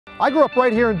I grew up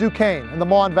right here in Duquesne, in the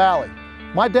Mon Valley.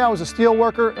 My dad was a steel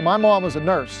worker and my mom was a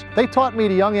nurse. They taught me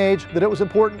at a young age that it was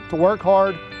important to work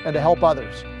hard and to help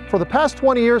others. For the past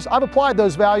 20 years, I've applied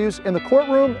those values in the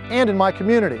courtroom and in my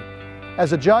community.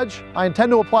 As a judge, I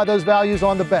intend to apply those values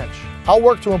on the bench. I'll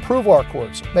work to improve our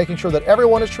courts, making sure that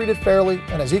everyone is treated fairly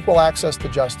and has equal access to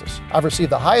justice. I've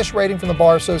received the highest rating from the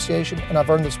Bar Association, and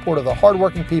I've earned the support of the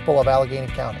hardworking people of Allegheny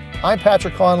County. I'm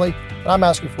Patrick Connelly, and I'm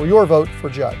asking for your vote for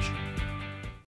judge.